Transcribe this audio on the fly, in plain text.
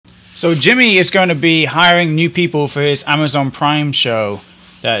So Jimmy is going to be hiring new people for his Amazon Prime show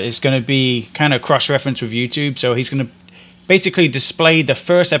that is going to be kind of cross-referenced with YouTube. So he's going to basically display the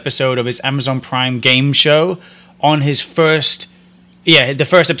first episode of his Amazon Prime game show on his first... Yeah, the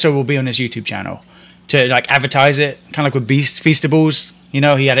first episode will be on his YouTube channel to like advertise it, kind of like with Feastables. You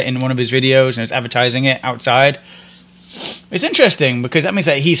know, he had it in one of his videos and was advertising it outside. It's interesting because that means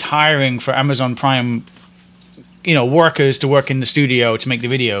that he's hiring for Amazon Prime, you know, workers to work in the studio to make the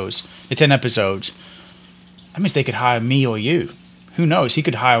videos, the 10 episodes. That means they could hire me or you. Who knows? He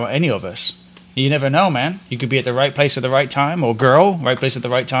could hire any of us. You never know, man. You could be at the right place at the right time, or girl, right place at the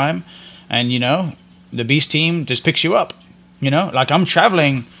right time. And, you know, the Beast team just picks you up. You know, like I'm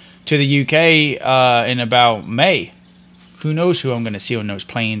traveling to the UK in about May. Who knows who I'm going to see on those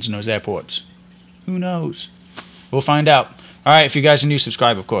planes and those airports? Who knows? We'll find out. All right, if you guys are new,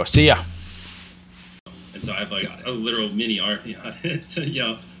 subscribe, of course. See ya. And so I have like a literal mini army on it, you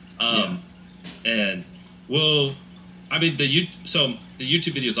know. And we'll, I mean, the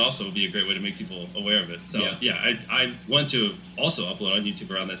YouTube videos also will be a great way to make people aware of it. So yeah, I want to also upload on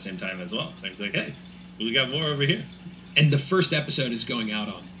YouTube around that same time as well. So I'm like, hey, we got more over here. And the first episode is going out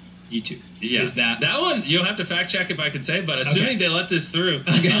on YouTube. Yeah. Is that one? You'll have to fact check if I could say, but assuming they let this through,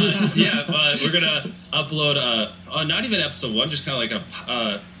 we're gonna upload not even episode 1, just kind of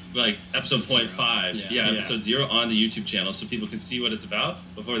like episode 0.5, episode 0 on the YouTube channel, so people can see what it's about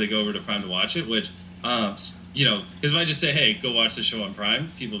before they go over to Prime to watch it. Which, you know, because if I just say, hey, go watch the show on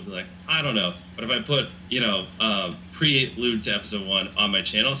Prime, people will be like, I don't know. But if I put, you know, prelude to episode 1 on my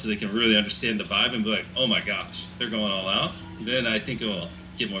channel, so they can really understand the vibe and be like, oh my gosh, they're going all out, then I think it will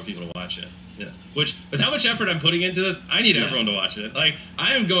get more people to watch it. Yeah. Which, with how much effort I'm putting into this, I need everyone to watch it. Like,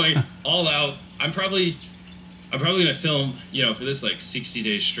 I am going all out. I'm probably gonna film, you know, for this like 60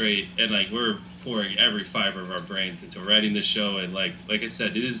 days straight, and like we're pouring every fiber of our brains into writing this show. And like I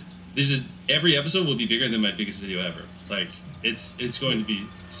said, this is every episode will be bigger than my biggest video ever. Like, it's going to be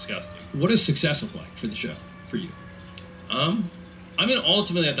disgusting. What does success look like for the show for you? I mean,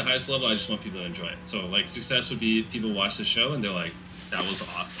 ultimately at the highest level, I just want people to enjoy it. So like, success would be people watch the show and they're like, that was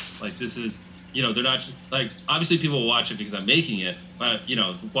awesome. Like, this is, you know, they're not like, obviously people will watch it because I'm making it, but, you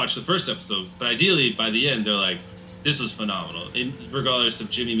know, watch the first episode. But ideally, by the end, they're like, this was phenomenal. And regardless of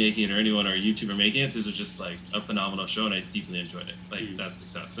Jimmy making it or anyone or a YouTuber making it, this was just like a phenomenal show, and I deeply enjoyed it. Like, that's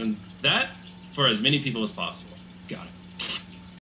success. And that, for as many people as possible.